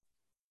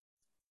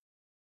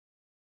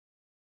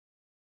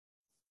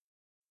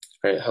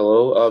All right,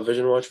 hello,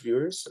 Vision Watch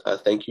viewers.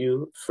 Thank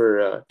you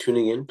for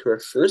tuning in to our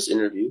first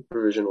interview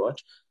for Vision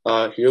Watch.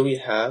 Here we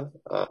have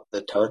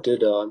the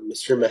talented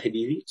Mr.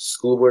 Mahedavi,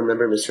 school board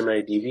member Mr.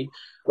 Mahedavi,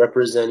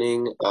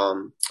 representing,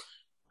 I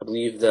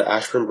believe, the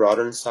Ashburn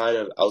Broaden side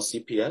of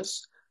LCPS.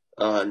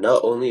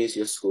 Not only is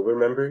he a school board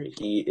member,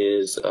 he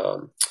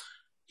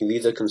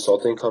leads a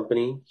consulting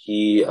company.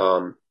 He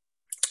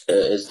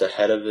is the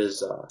head of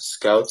his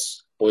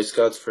scouts, Boy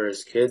Scouts for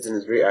his kids, and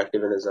is very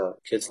active in his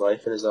kids'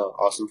 life and is an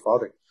awesome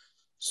father.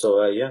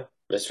 So yeah,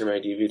 Mr.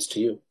 Mahdivi, it's to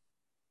you.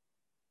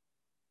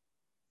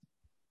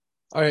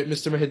 All right,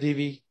 Mr.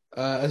 Mahedavi.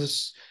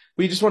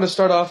 We just want to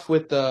start off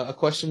with a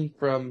question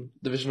from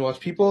the Vision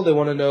Watch people. They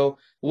want to know,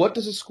 what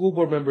does a school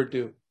board member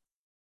do?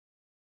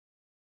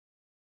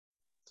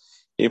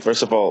 Hey,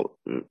 first of all,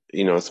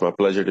 it's my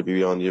pleasure to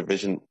be on your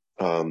vision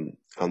on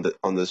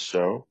this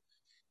show,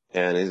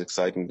 and it's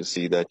exciting to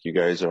see that you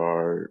guys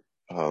are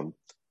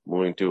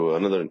moving to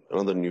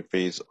another new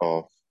phase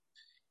of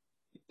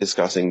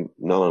discussing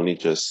not only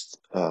just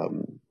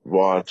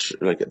watch,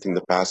 like I think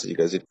the past that you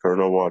guys did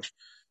Corona Watch,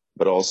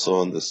 but also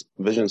on this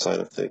vision side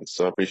of things.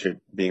 So I appreciate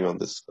being on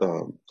this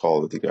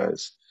call with you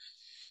guys.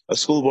 A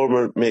school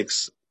board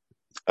makes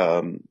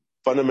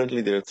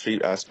fundamentally there are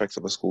three aspects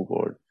of a school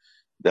board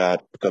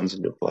that comes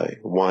into play.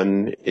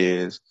 One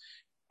is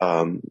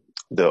Um,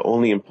 the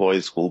only employee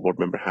the school board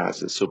member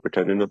has is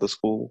superintendent of the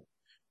school,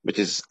 which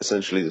is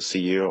essentially the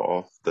CEO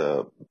of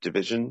the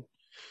division.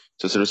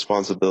 So it's a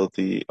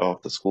responsibility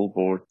of the school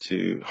board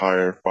to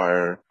hire,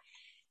 fire,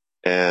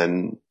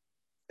 and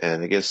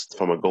I guess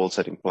from a goal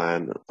setting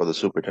plan for the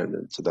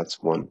superintendent. So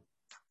that's one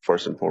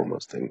first and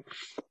foremost thing.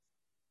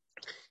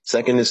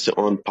 Second is to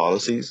own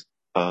policies.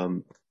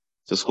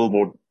 So school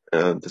board,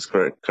 there's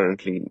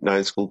currently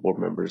 9 school board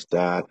members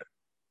that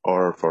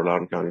are for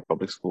Loudoun County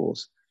Public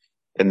Schools,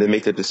 and they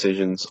make the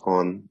decisions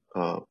on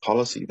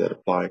policy that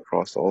apply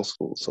across all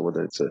schools. So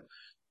whether it's a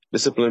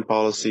discipline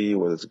policy,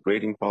 whether it's a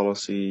grading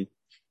policy,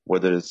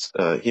 whether it's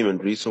human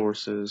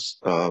resources,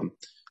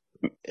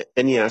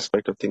 any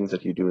aspect of things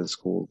that you do in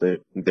school,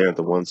 they're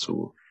the ones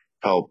who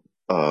help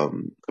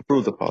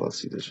approve the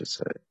policies, I should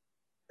say.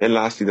 And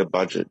lastly, the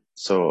budget.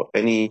 So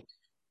any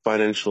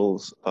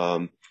financials,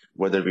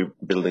 whether we're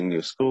building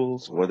new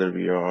schools, whether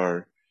we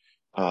are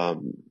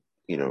um,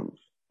 you know,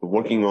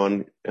 working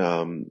on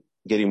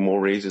getting more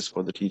raises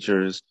for the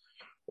teachers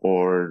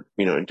or,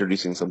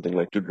 introducing something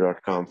like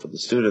tutor.com for the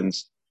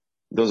students.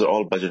 Those are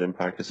all budget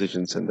impact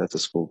decisions, and that the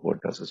school board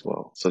does as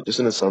well. So just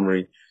in a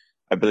summary,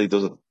 I believe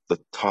those are the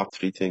top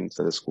three things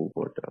that a school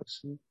board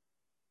does.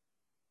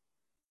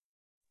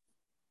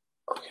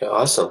 Okay,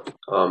 awesome.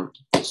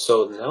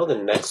 So now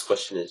the next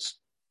question is,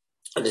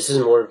 and this is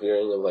more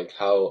veering of like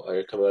how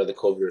you're coming out of the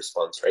COVID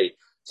response, right?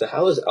 So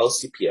how has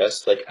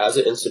LCPS, like as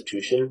an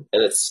institution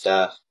and its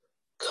staff,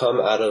 come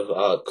out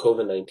of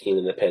COVID-19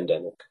 and the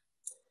pandemic?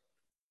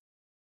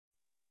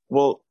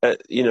 Well,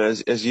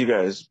 as you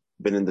guys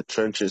been in the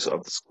trenches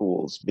of the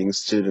schools, being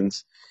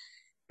students,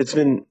 it's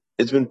been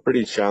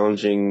pretty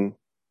challenging.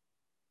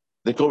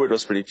 The COVID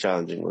was pretty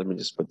challenging. Let me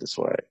just put it this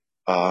way.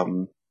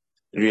 Um,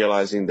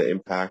 Realizing the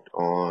impact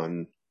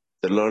on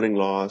the learning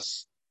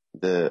loss,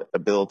 the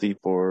ability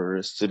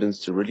for students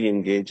to really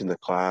engage in the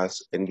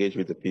class, engage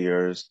with the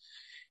peers,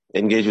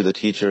 engage with the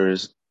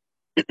teachers,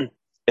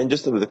 and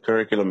just with the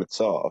curriculum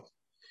itself.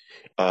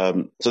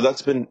 So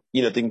that's been,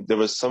 I think there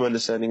was some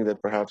understanding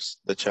that perhaps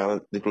the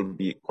challenge, it will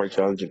be quite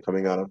challenging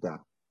coming out of that.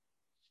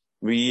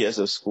 We as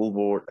a school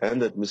board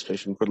and the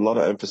administration put a lot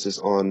of emphasis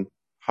on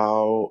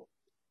how,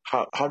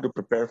 how to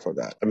prepare for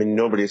that. I mean,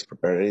 nobody has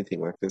prepared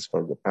anything like this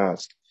from the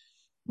past,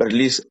 but at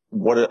least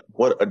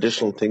what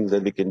additional things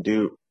that we can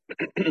do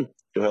to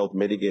help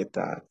mitigate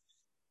that.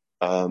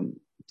 Um,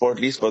 for at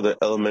least for the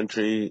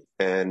elementary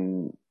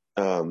and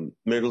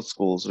middle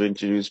schools, we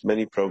introduced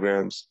many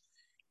programs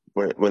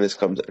when it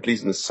comes, at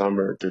least in the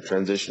summer, to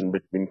transition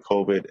between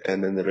COVID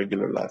and then the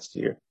regular last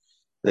year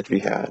that we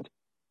had.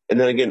 And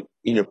then again,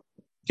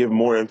 give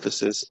more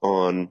emphasis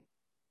on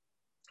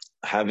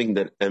having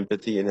that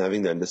empathy and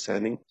having the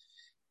understanding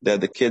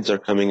that the kids are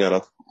coming out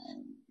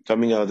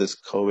of this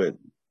COVID,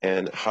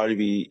 and how do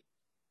we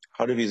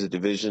as a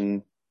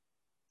division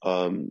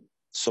um,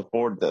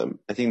 support them.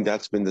 I think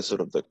that's been the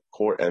sort of the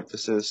core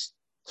emphasis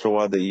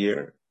throughout the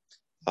year.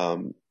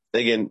 Um,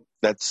 Again,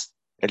 that's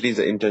at least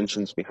the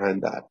intentions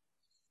behind that.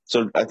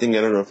 So I don't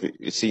know if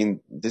you've seen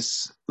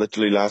this.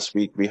 Literally last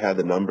week, we had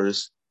the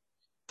numbers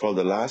for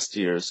the last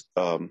year's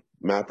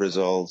MAP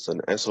results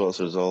and SOS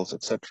results,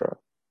 etc.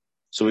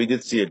 So we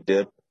did see a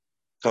dip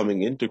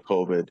coming into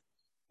COVID,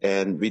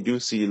 and we do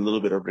see a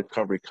little bit of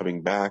recovery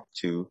coming back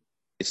to.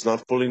 It's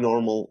not fully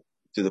normal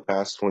to the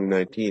past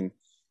 2019,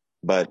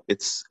 but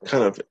it's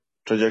kind of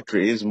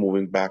trajectory is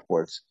moving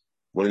backwards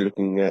when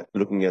looking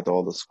at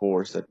all the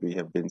scores that we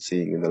have been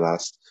seeing in the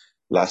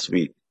last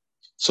week.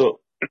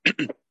 So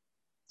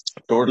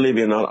totally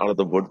we're not out of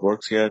the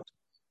woodworks yet.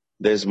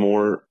 There's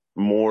more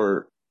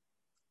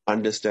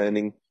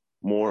understanding,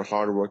 more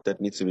hard work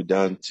that needs to be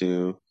done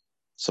to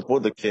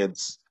support the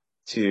kids,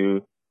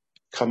 to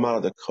come out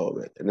of the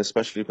COVID, and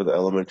especially for the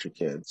elementary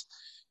kids.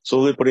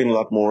 So we're putting a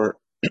lot more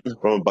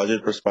from a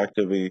budget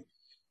perspective. We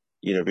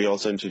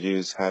also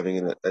introduced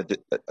having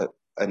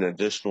an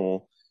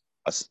additional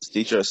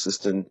teacher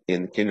assistant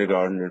in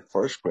kindergarten and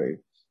first grade,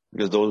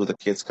 because those are the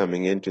kids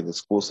coming into the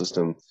school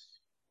system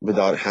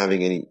without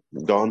having any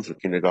gone through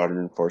kindergarten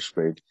and first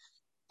grade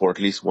for at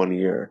least 1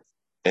 year,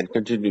 and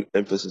continued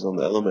emphasis on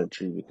the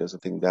elementary, because I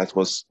think that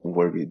was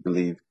where we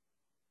believe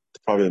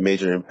probably a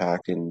major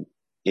impact in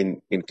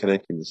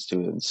connecting the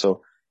students.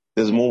 So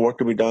there's more work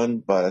to be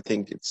done, but I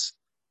think it's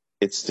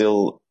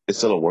still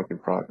a work in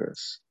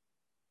progress.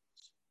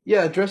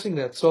 Yeah, addressing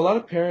that. So a lot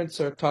of parents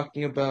are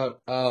talking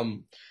about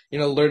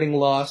learning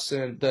loss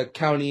and the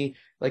county,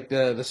 like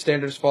the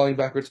standards falling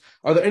backwards.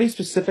 Are there any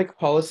specific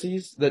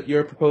policies that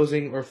you're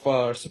proposing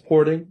or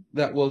supporting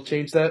that will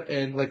change that?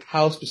 And like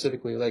how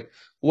specifically? Like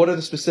what are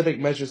the specific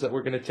measures that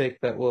we're going to take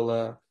that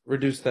will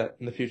reduce that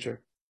in the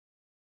future?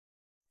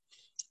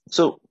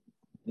 So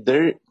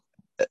there,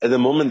 at the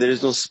moment, there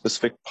is no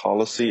specific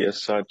policy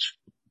as such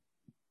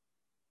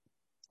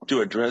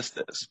to address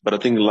this. But I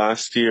think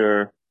last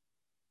year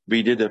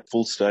we did a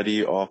full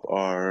study of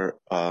uh,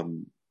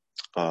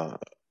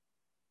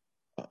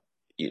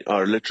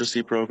 our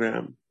literacy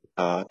program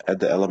at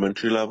the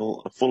elementary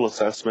level, a full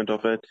assessment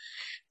of it,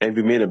 and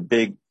we made a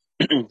big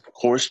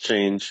course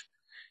change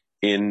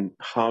in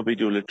how we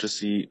do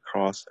literacy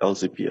across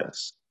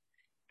LCPS.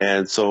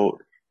 And so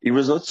it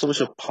was not so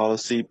much a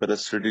policy, but a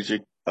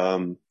strategic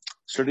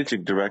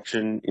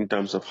direction in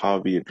terms of how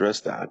we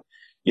address that.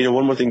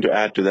 One more thing to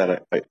add to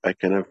that, I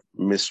kind of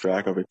missed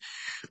track of it.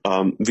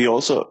 We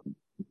also,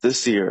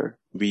 this year,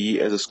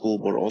 we as a school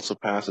board also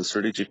passed a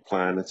strategic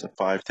plan. It's a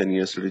 5-10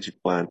 year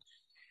strategic plan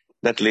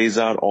that lays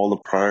out all the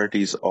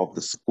priorities of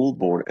the school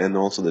board and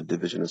also the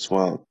division as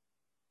well.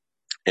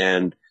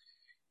 And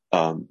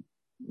um,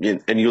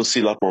 and you'll see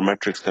a lot more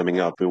metrics coming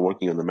up. We're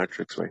working on the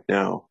metrics right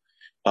now.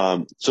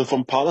 So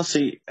from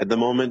policy at the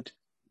moment,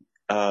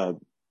 uh,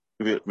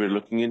 we're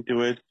looking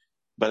into it,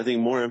 but I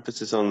think more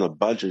emphasis on the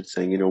budget,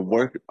 saying,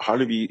 how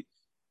do we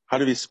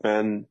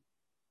spend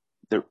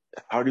the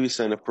how do we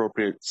spend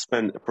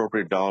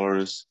appropriate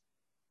dollars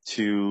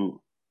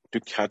to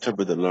catch up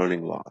with the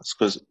learning loss,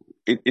 because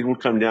it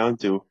would come down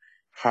to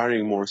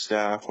hiring more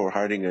staff or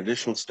hiring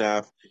additional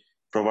staff,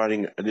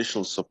 providing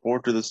additional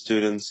support to the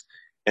students.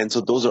 And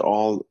so those are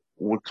all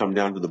would come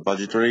down to the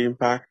budgetary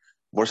impact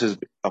versus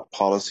a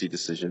policy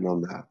decision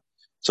on that.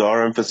 So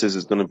our emphasis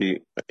is going to be,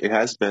 it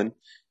has been,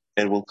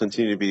 and will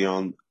continue to be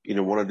on,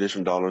 what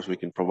additional dollars we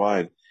can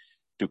provide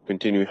to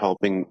continue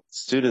helping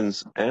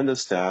students and the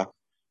staff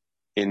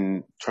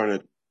in trying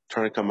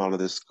to come out of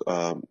this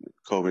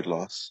COVID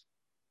loss.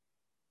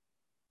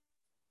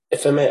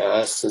 If I may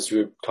ask, since you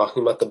were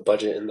talking about the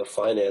budget and the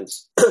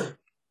finance,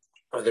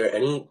 are there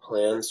any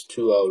plans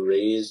to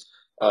raise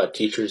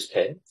teachers'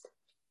 pay?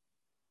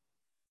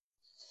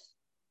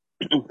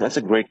 That's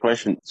a great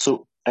question.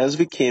 So as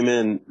we came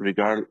in,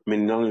 not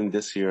only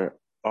this year,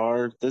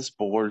 this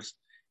board's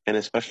and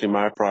especially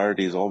my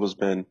priority has always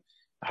been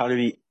how do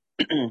we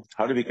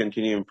how do we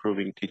continue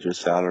improving teachers'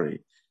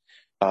 salary?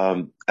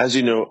 As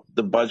you know,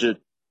 the budget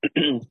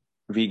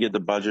we get the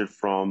budget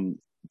from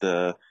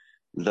the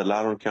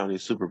Loudoun County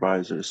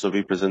supervisors. So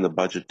we present the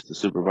budget to the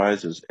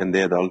supervisors, and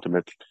they're the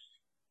ultimate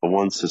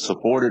ones to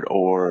support it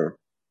or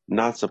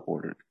not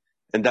support it.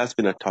 And that's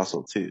been a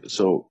tussle too.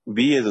 So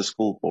we as a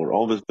school board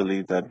always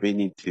believe that we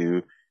need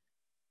to,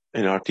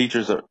 our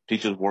teachers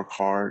work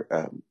hard.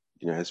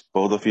 As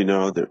both of you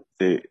know,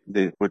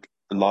 they put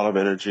a lot of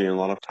energy and a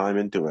lot of time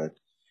into it.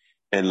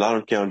 And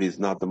Loudoun County is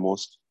not the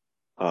most,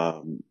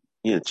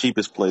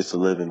 cheapest place to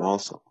live in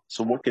also.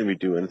 So what can we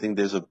do? And I think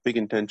there's a big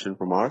intention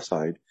from our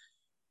side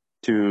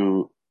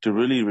to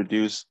really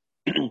reduce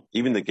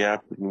even the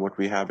gap in what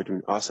we have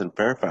between us and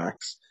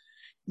Fairfax.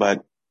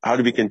 But how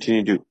do we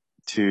continue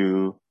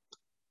to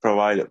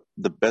provide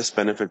the best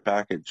benefit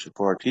package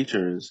for our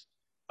teachers?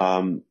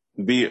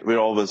 We're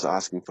always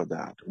asking for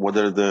that.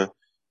 Whether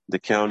the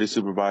county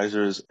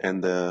supervisors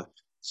and the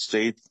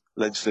state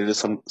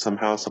legislators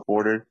somehow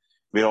support it,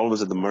 we're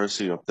always at the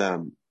mercy of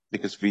them,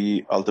 because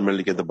we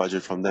ultimately get the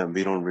budget from them.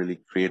 We don't really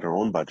create our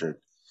own budget.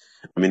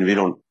 I mean, we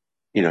don't,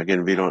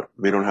 again, we don't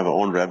have our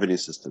own revenue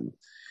system.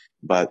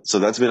 But so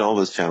that's been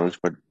always a challenge,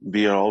 but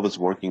we are always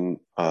working,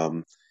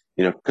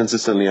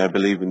 consistently. I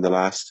believe in the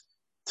last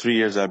 3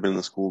 years I've been in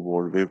the school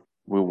board,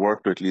 we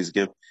worked to at least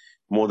give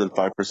more than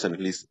 5%, at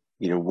least,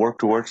 work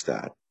towards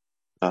that.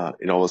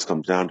 It always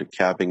comes down to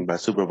capping by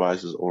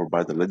supervisors or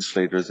by the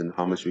legislators and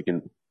how much we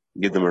can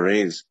give them a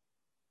raise.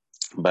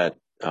 But,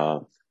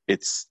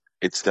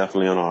 it's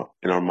definitely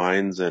in our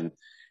minds, and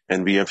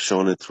we have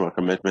shown it through our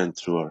commitment,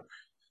 through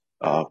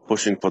our,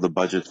 pushing for the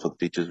budget for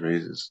teachers'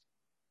 raises.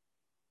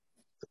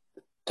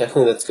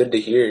 Definitely, that's good to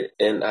hear.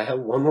 And I have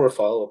one more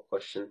follow-up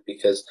question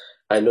because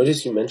I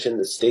noticed you mentioned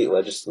the state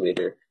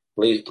legislature.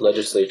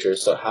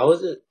 So how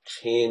has it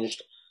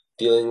changed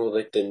dealing with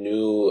like the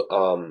new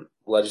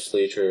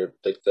legislature,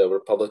 like the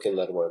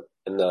Republican-led one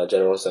in the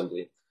General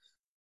Assembly?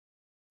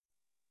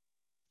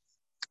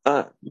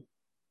 Uh,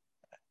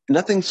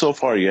 Nothing so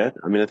far yet.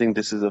 I mean, I think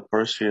this is the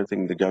first year I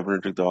think the governor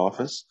took the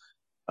office.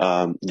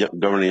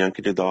 Governor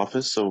Yankee took the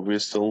office, so we're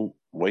still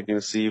waiting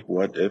to see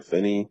what, if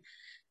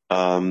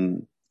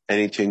um,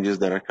 any changes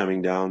that are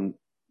coming down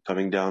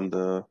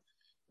the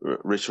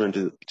Richmond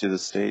to the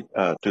state,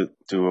 to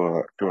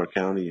our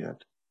county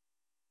yet.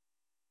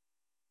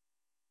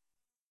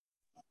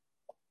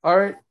 All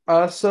right.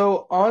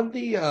 So on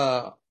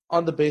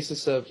the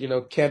basis of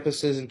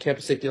campuses and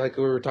campus safety, like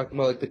we were talking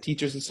about, like the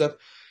teachers and stuff.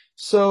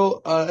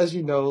 So as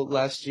you know,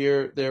 last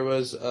year there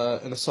was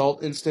an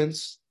assault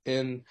instance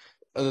in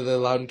the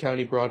Loudoun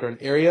County Broadrun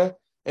area,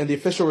 and the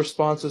official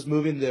response was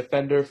moving the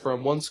offender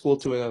from one school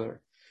to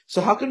another.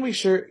 So how can we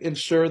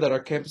ensure that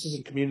our campuses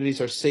and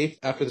communities are safe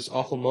after this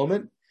awful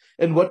moment?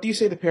 And what do you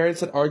say to parents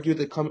that argue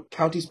the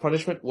county's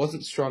punishment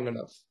wasn't strong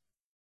enough?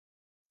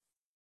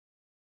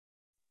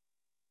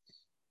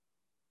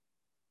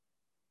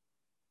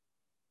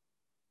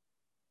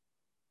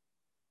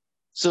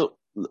 So,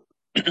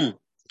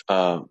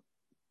 uh,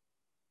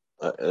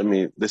 I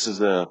mean, this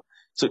is a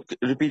so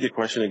repeat your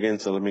question again.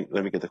 So let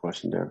me get the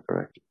question down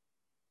correctly.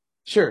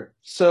 Sure.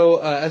 So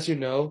as you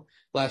know,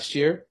 last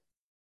year,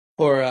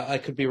 or I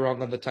could be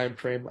wrong on the time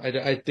frame.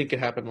 I think it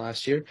happened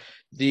last year.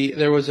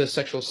 There was a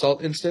sexual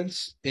assault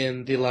instance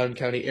in the Loudoun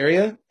County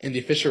area, and the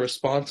official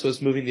response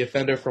was moving the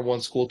offender from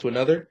one school to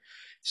another.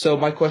 So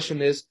my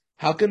question is,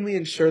 how can we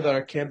ensure that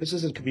our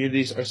campuses and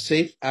communities are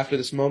safe after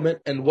this moment?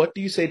 And what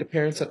do you say to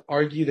parents that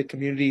argue the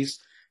community's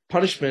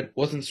punishment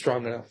wasn't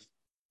strong enough?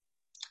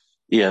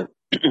 Yeah.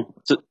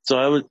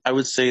 So I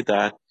would say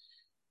that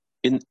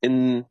in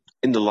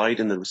the light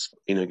and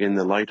again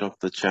the light of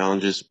the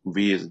challenges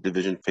we as a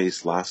division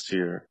faced last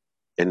year,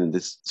 and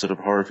this sort of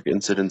horrific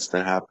incidents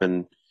that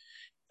happened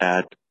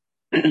at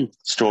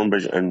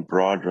Stonebridge and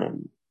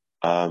Broadrun,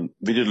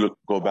 we did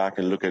go back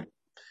and look at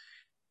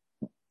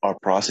our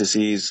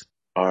processes,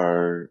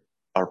 our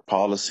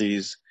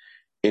policies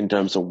in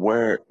terms of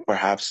where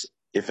perhaps,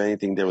 if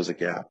anything, there was a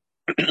gap.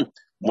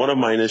 One of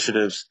my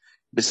initiatives,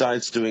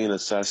 besides doing an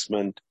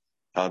assessment,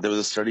 there was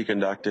a study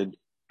conducted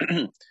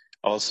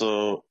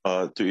also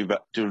to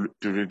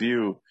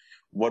review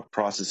what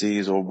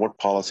processes or what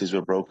policies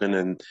were broken,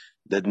 and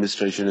the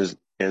administration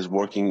is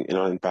working,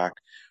 in fact,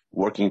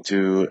 working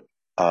to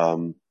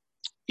um,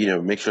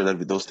 make sure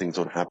that those things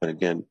don't happen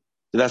again.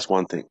 So that's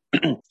one thing.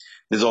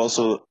 There's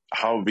also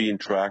how we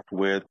interact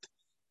with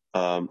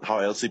how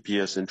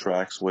LCPS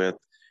interacts with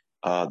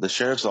the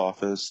sheriff's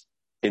office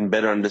in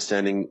better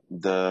understanding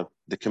the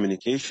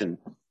communication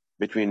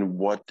between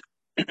what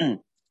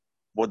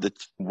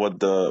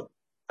the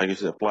I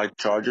guess applied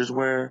charges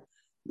were,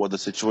 what the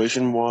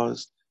situation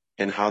was,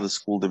 and how the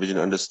school division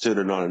understood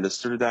or not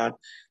understood that.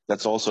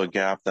 That's also a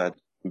gap that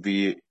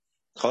we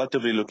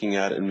collectively looking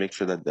at and make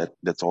sure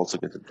that's also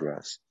gets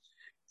addressed.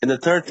 And the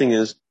third thing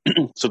is,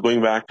 so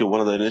going back to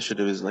one of the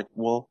initiatives is like,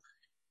 well,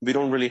 we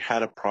don't really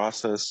had a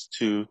process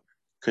to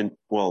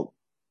well,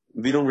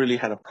 we don't really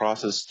had a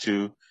process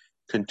to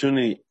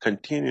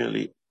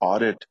continually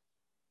audit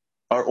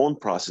our own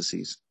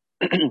processes.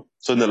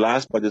 So in the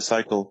last budget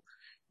cycle,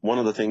 one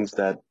of the things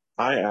that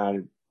I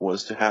added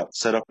was to have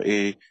set up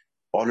a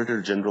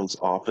Auditor General's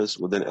office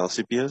within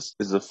LCPS.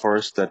 Is the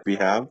first that we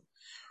have,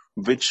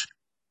 which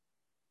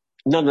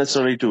not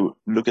necessarily to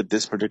look at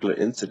this particular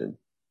incident,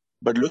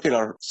 but look at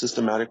our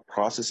systematic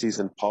processes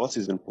and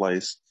policies in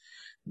place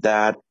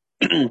that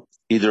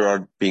either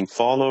are being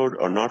followed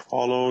or not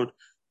followed,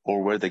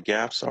 or where the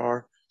gaps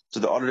are. So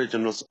the Auditor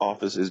General's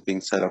office is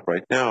being set up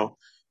right now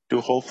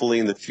to hopefully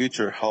in the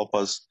future help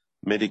us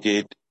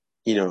mitigate,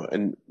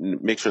 and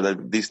make sure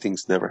that these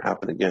things never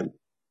happen again.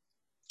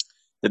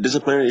 The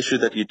disciplinary issue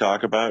that you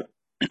talk about,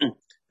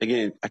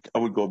 again, I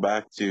would go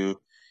back to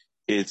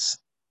it's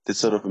this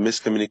sort of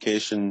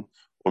miscommunication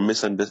or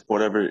misunderstanding,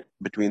 whatever,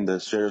 between the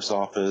sheriff's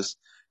office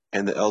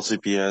and the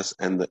LCPS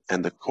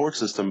and the court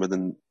system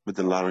within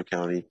Loudoun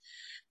County.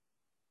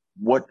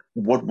 What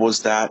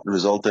was that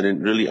resulted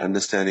in really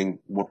understanding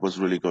what was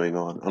really going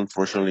on,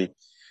 unfortunately.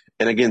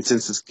 And again,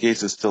 since this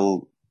case is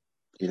still,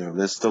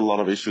 there's still a lot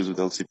of issues with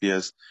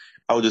LCPS,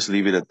 I would just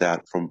leave it at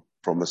that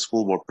from a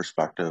school board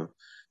perspective,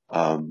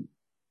 um,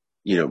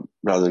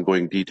 rather than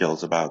going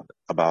details about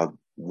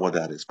what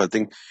that is. But I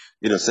think,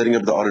 setting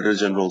up the Auditor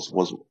Generals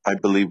was, I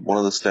believe, one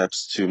of the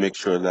steps to make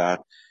sure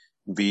that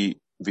we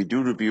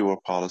do review our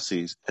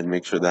policies and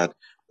make sure that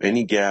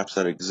any gaps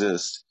that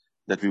exist,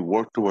 that we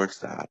work towards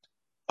that.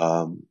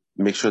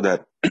 Make sure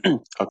that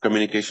our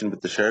communication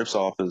with the sheriff's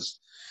office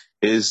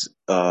is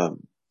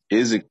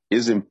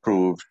is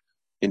improved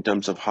in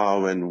terms of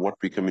how and what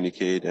we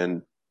communicate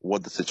and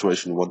what the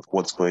situation,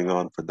 what's going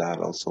on for that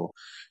also.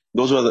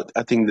 Those are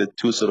I think the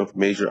two sort of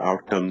major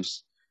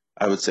outcomes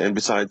I would say. And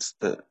besides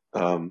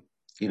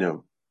you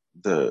know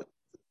the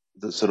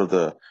the sort of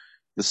the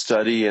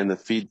study and the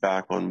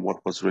feedback on what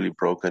was really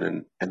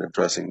broken, and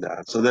addressing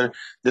that. So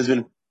there's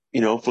been,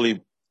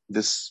 hopefully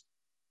this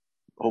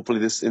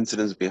this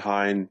incident is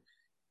behind.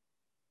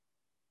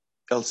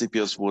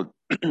 LCPS would,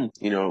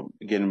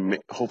 again,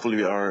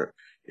 hopefully our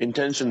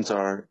intentions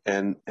are,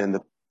 and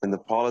and the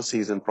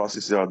policies and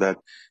processes are that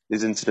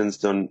these incidents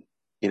don't,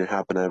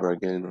 happen ever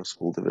again in our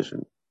school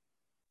division.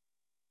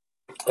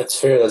 That's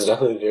fair. That's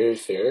definitely very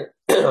fair.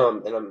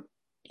 And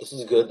this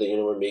is good that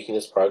we're making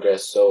this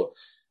progress.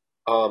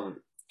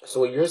 Um,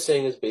 so what you're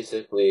saying is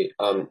basically,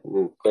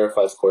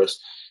 clarify, of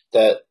course,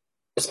 that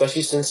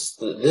especially since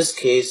this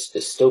case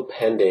is still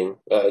pending,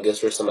 I guess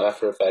for some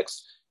after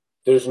effects,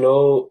 there's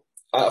no,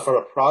 from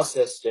a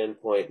process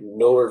standpoint,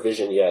 no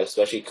revision yet.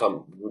 Especially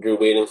you're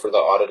waiting for the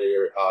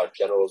auditor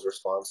general's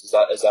response. Is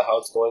that how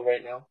it's going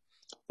right now?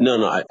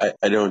 No, I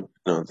don't.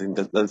 No, I think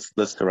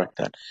let's correct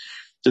that.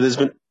 So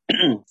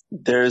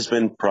there's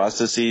been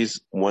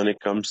processes when it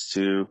comes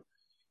to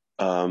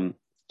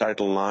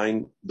Title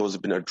IX. Those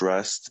have been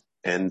addressed,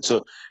 and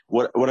so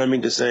what I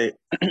mean to say,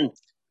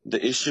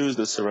 the issues,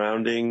 the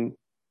surrounding,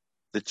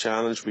 the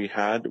challenge we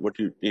had, what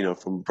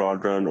from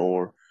broad run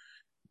or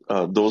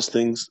those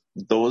things,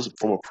 those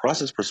from a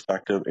process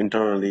perspective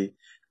internally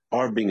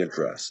are being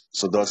addressed.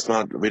 So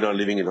we're not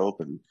leaving it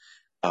open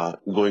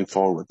going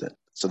forward with it.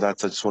 So I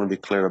just want to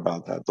be clear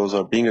about that. Those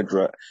are being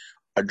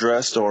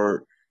addressed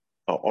or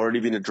already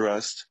been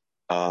addressed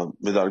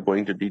without going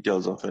into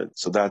details of it.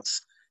 So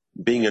that's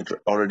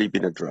already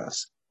been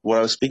addressed. What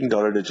I was speaking to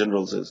Auditor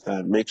Generals is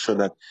that make sure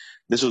that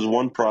this was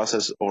one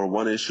process or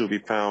one issue we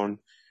found,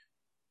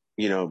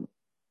 you know,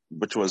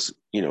 which was,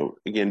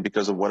 again,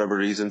 because of whatever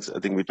reasons, I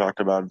think we talked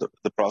about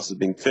the process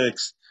being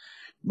fixed,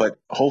 but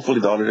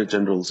hopefully the Auditor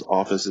General's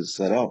office is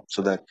set up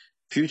so that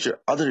future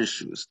other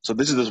issues. So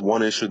this is just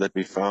one issue that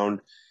we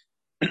found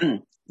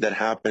that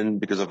happened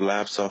because of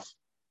lapse of,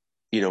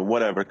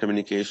 whatever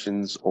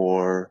communications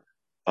or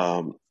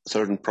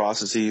certain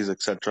processes,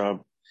 etc.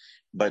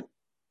 But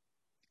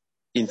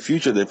in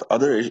future, if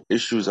other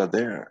issues are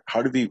there,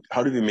 how do we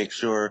make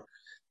sure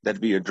that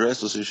we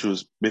address those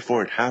issues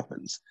before it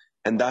happens?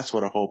 And that's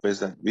what our hope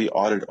is, that we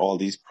audit all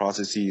these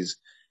processes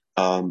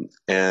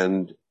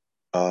and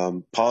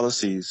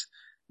policies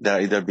that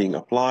are either being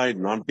applied,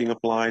 not being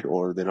applied,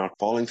 or they're not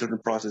following certain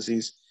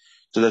processes,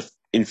 so that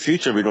in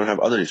future we don't have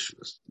other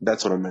issues.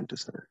 That's what I meant to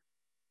say.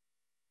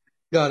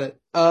 Got it.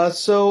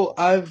 So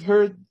I've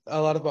heard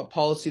a lot about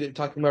policy that you're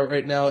talking about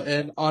right now,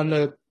 and on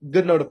a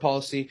good note of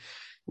policy,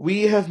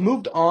 we have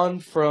moved on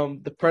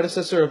from the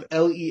predecessor of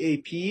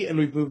LEAP, and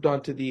we've moved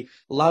on to the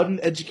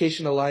Loudoun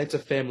Education Alliance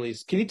of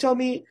Families. Can you tell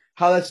me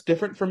how that's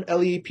different from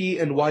LEAP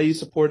and why you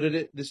supported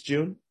it this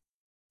June?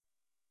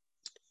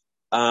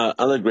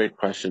 Another great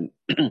question.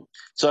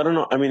 So I don't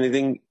know. I mean, I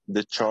think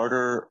the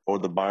charter or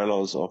the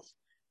bylaws of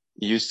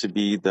used to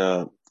be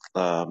the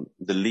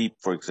leap,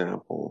 for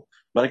example.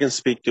 But I can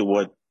speak to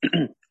what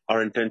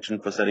our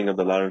intention for setting up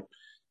the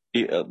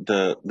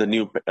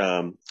new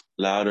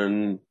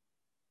Loudoun.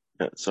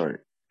 Sorry,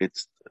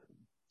 it's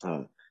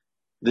uh,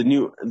 the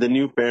new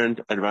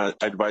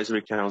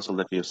advisory council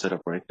that we have set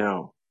up right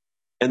now,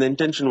 and the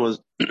intention was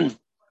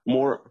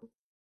more.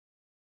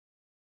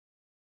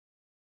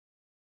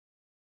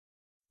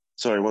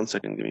 Sorry, 1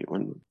 second. Give me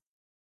one.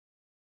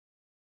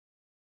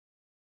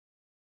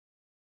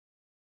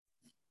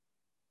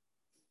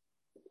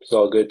 It's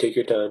all good. Take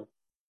your time.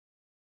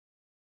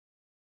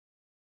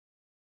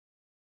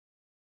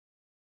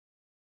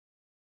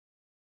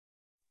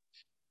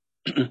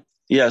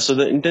 Yeah, so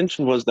the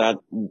intention was that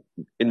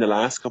in the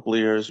last couple of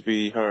years,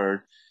 we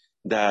heard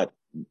that,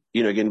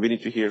 again, we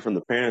need to hear from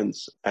the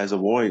parents as a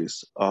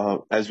voice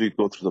as we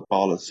go through the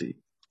policy.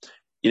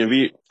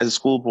 We, as a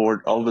school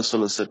board, always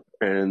solicit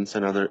parents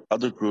and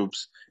other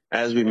groups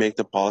as we make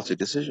the policy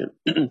decision.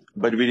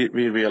 But we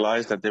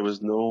realized that there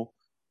was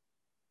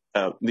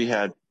we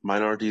had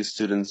minority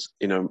students,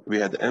 we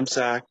had the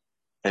MSAC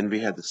and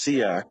we had the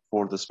SEAC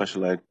for the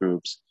special ed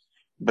groups.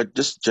 But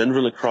just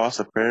general across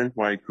a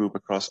parent-wide group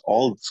across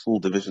all school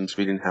divisions,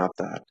 we didn't have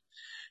that.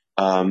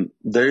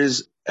 There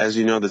is, as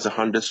you know, there's a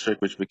Hunt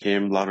district which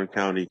became Loudoun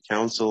County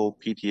Council,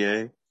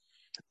 PTA.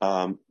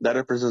 That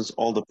represents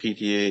all the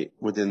PTA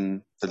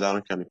within the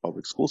Loudoun County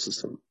public school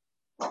system.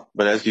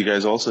 But as you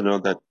guys also know,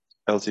 that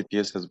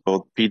LCPS has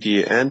both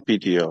PTA and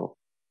PTO.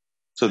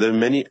 So there are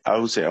many, I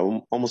would say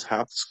almost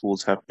half the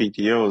schools have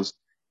PTOs,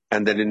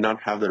 and they did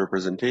not have the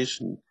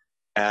representation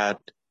at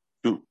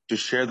to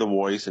share the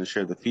voice and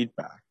share the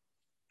feedback.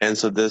 And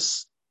so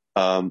this,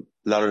 so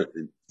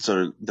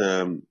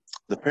the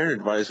parent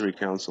advisory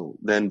council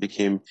then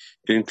it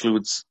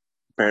includes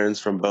parents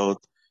from both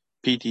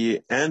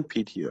PTA and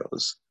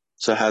PTOs.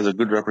 So it has a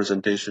good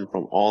representation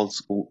from all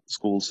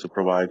schools to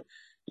provide,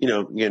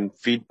 again,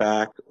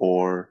 feedback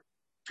on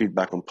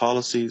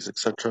policies,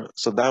 etc.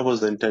 So that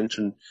was the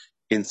intention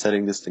in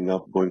setting this thing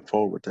up going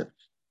forward with it.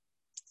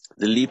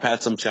 The LEAP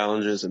had some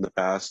challenges in the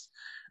past,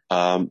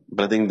 but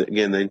I think that,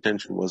 again, the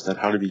intention was that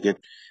how do we get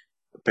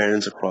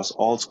parents across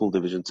all school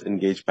divisions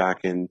engaged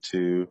back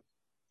into,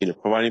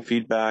 providing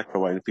feedback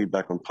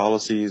on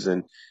policies,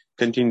 and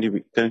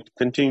continue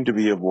to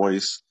be a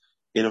voice,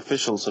 an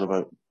official sort of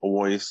a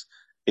voice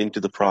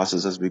into the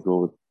process as we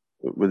go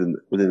within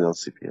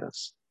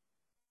LCPS.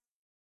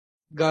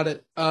 Got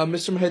it.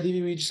 Mr.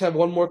 Mahedavi, we just have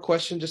one more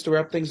question just to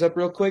wrap things up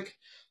real quick.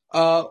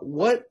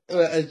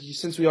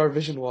 Since we are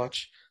Vision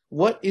Watch,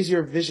 What is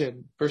your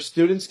vision for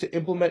students to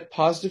implement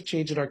positive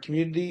change in our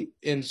community,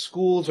 in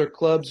schools or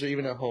clubs or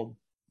even at home?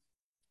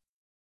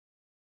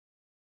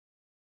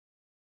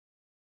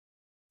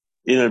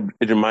 It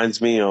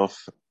reminds me of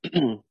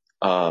from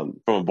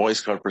a Boy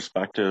Scout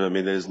perspective. I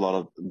mean, there's a lot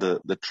of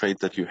the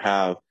traits that you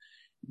have,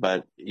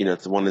 but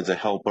one is a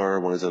helper,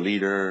 one is a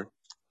leader,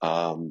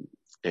 um,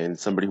 and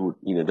somebody who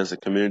does a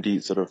community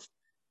sort of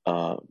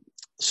uh,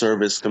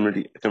 service,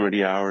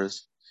 community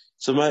hours.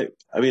 So I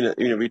mean,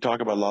 we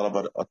talk about a lot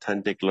about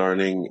authentic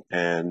learning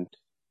and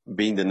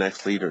being the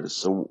next leaders.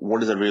 So what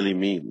does that really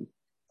mean?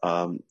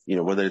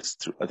 Whether it's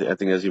through, I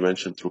think as you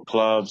mentioned, through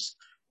clubs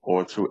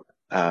or through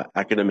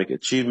academic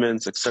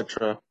achievements,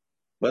 etc.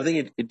 But I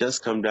think it does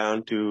come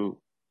down to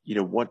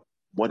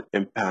what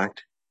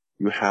impact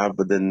you have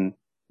within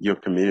your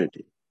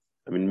community.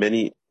 I mean,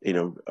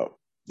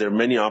 there are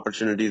many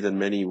opportunities and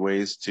many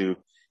ways to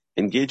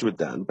engage with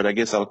them. But I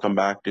guess I'll come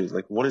back to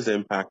like, what is the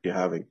impact you're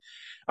having?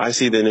 I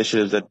see the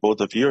initiatives that both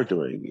of you are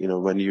doing.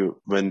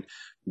 When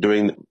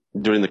during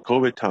during the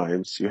COVID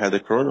times, you had the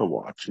Corona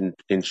Watch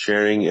in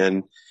sharing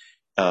and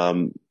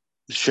um,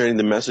 sharing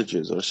the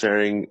messages or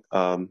sharing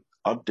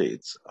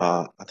updates.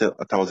 I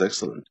thought was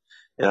excellent,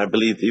 and I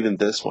believe even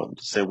this one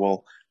to say,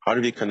 well, how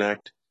do we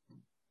connect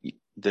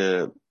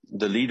the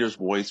the leader's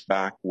voice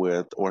back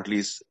with, or at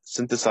least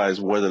synthesize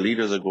where the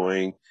leaders are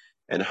going,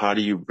 and how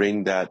do you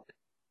bring that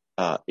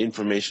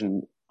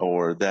information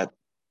or that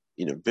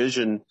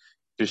vision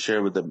to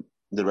share with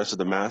the rest of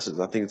the masses?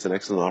 I think it's an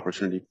excellent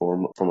opportunity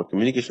from a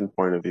communication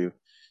point of view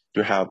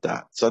to have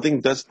that. So I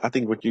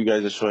think what you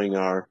guys are showing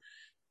are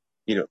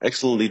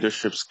excellent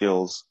leadership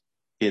skills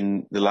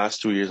in the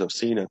last 2 years I've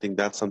seen. I think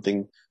that's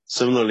something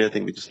similarly. I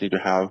think we just need to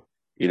have,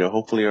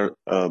 hopefully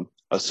our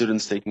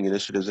students taking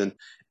initiatives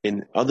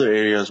in other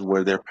areas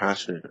where they're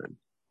passionate in,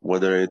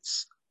 whether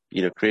it's,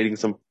 creating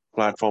some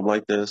platform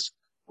like this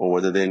or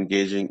whether they're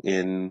engaging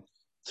in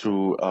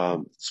through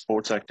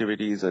sports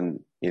activities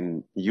and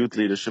in youth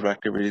leadership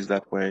activities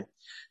that way.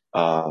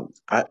 I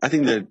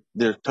think that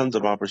there are tons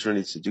of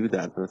opportunities to do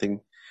that. But I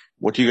think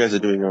what you guys are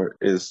doing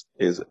is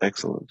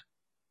excellent.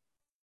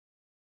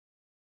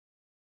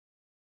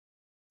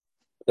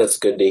 That's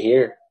good to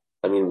hear.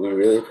 I mean, we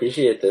really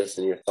appreciate this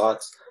and your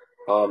thoughts.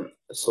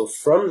 So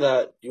from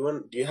that,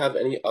 do you have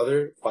any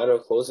other final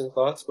closing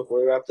thoughts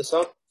before we wrap this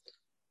up?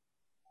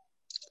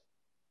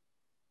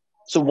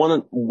 So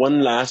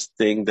one last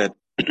thing that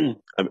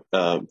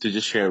to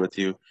just share with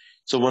you.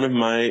 So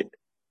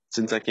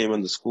since I came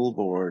on the school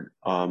board,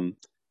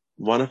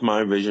 one of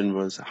my vision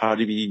was how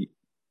do we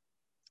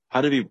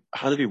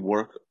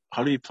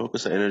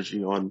focus our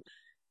energy on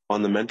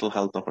the mental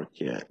health of our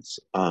kids,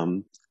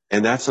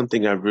 and that's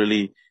something I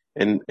really,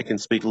 and I can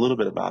speak a little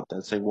bit about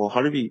that. Saying, well,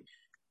 how do we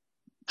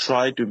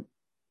try to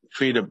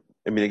create a,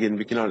 I mean, again,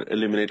 we cannot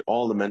eliminate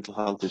all the mental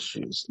health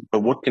issues, but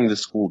what can the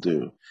school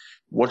do?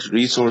 What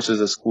resources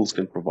the schools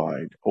can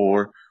provide,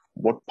 or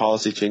what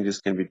policy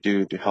changes can we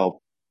do to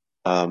help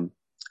um,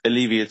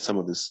 alleviate some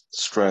of this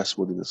stress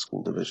within the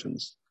school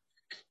divisions?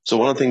 So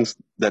one of the things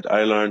that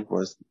I learned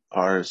was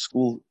our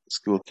school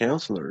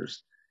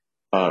counselors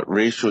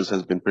ratios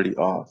has been pretty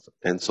off,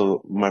 and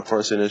so my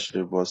first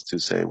initiative was to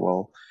say,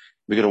 well,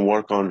 we're going to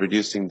work on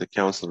reducing the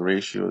counselor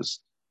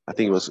ratios. I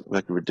think it was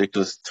like a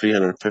ridiculous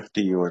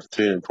 350 or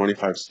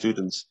 325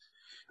 students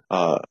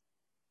uh,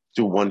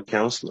 to one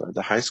counselor at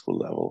the high school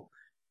level.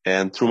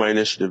 And through my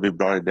initiative, we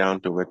brought it down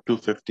to about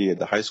 250 at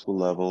the high school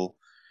level,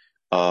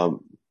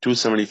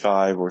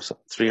 275 or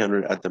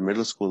 300 at the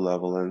middle school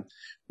level, and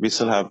we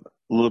still have a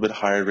little bit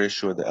higher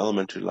ratio at the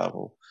elementary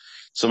level.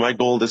 So my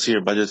goal this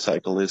year budget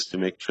cycle is to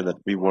make sure that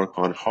we work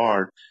on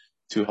hard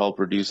to help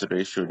reduce the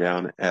ratio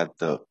down at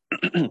the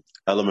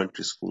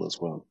elementary school as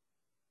well.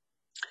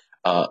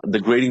 The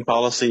grading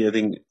policy, I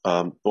think,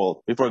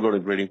 well, before I go to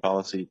grading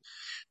policy,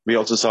 we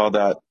also saw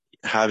that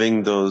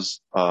having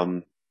those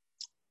cum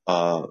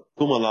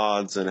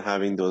laudes and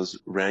having those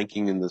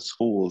ranking in the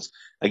schools,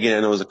 again,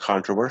 I know it was a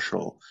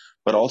controversial,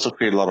 but also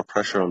created a lot of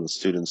pressure on the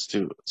students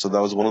too. So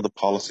that was one of the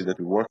policies that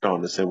we worked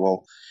on to say,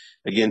 well,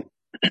 again,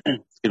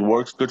 it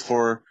works good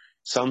for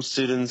some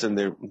students and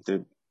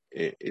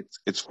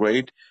it's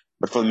great,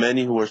 but for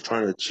many who are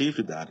trying to achieve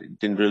that, it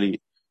didn't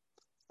really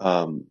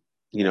um,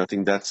 I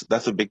think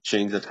that's a big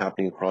change that's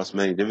happening across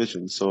many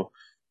divisions. So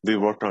we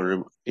worked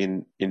on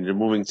in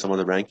removing some of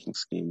the ranking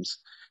schemes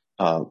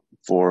uh,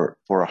 for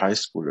our high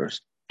schoolers.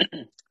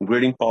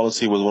 Grading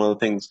policy was one of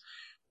the things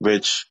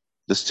which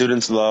the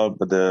students love,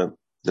 but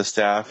the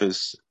staff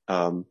is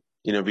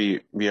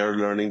we are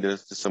learning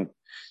there's some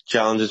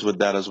challenges with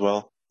that as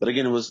well. But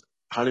again, it was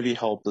how do we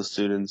help the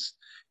students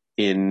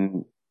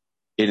in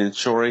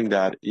ensuring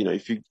that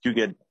if you do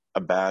get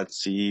a bad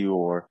C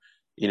or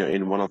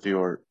in one of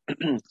your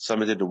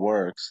submitted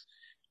works,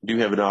 do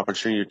you have an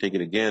opportunity to take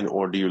it again,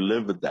 or do you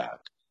live with that?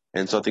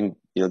 And so I think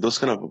those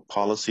kind of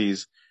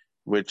policies,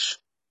 which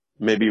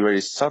may be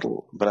very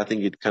subtle, but I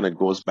think it kind of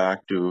goes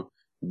back to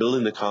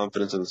building the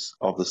confidence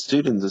of the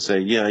students to say,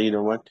 yeah, you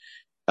know what,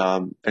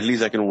 at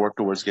least I can work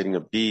towards getting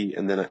a B,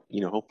 and then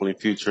hopefully in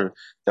future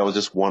that was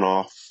just one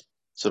off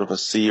sort of a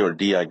C or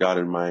D I got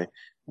in my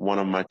one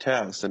of my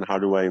tests, and how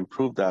do I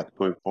improve that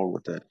going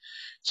forward with it?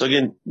 So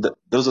again,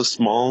 those are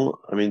small.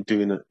 I mean,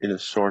 doing in a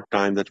short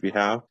time that we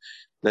have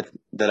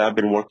that I've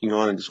been working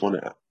on, and just want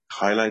to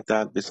highlight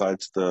that.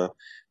 Besides the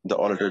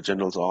Auditor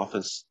General's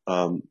office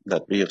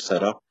that we have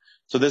set up,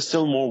 so there's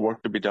still more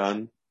work to be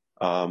done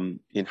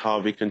in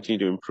how we continue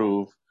to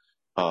improve.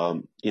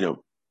 You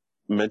know,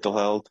 mental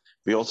health.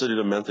 We also did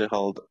a mental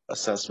health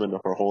assessment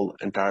of our whole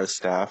entire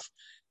staff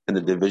and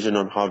the division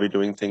on how we're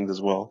doing things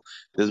as well.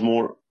 There's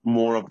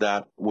more of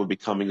that will be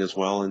coming as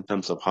well in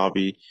terms of how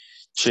we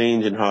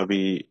change and how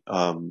we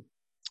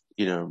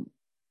you know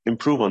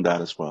improve on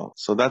that as well.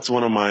 So that's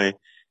one of my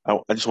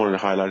I just wanted to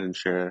highlight and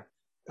share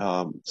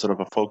sort of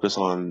a focus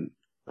on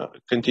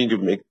continue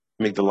to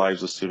make the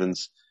lives of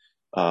students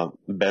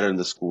better in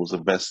the schools, the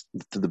best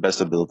to the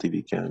best ability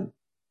we can.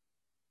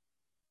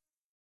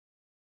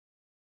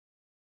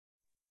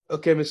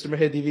 Okay, Mr.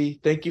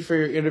 Mahedavi, thank you for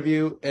your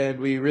interview, and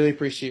we really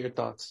appreciate your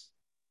thoughts.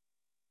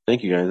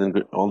 Thank you guys, and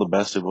all the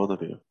best to both of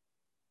you.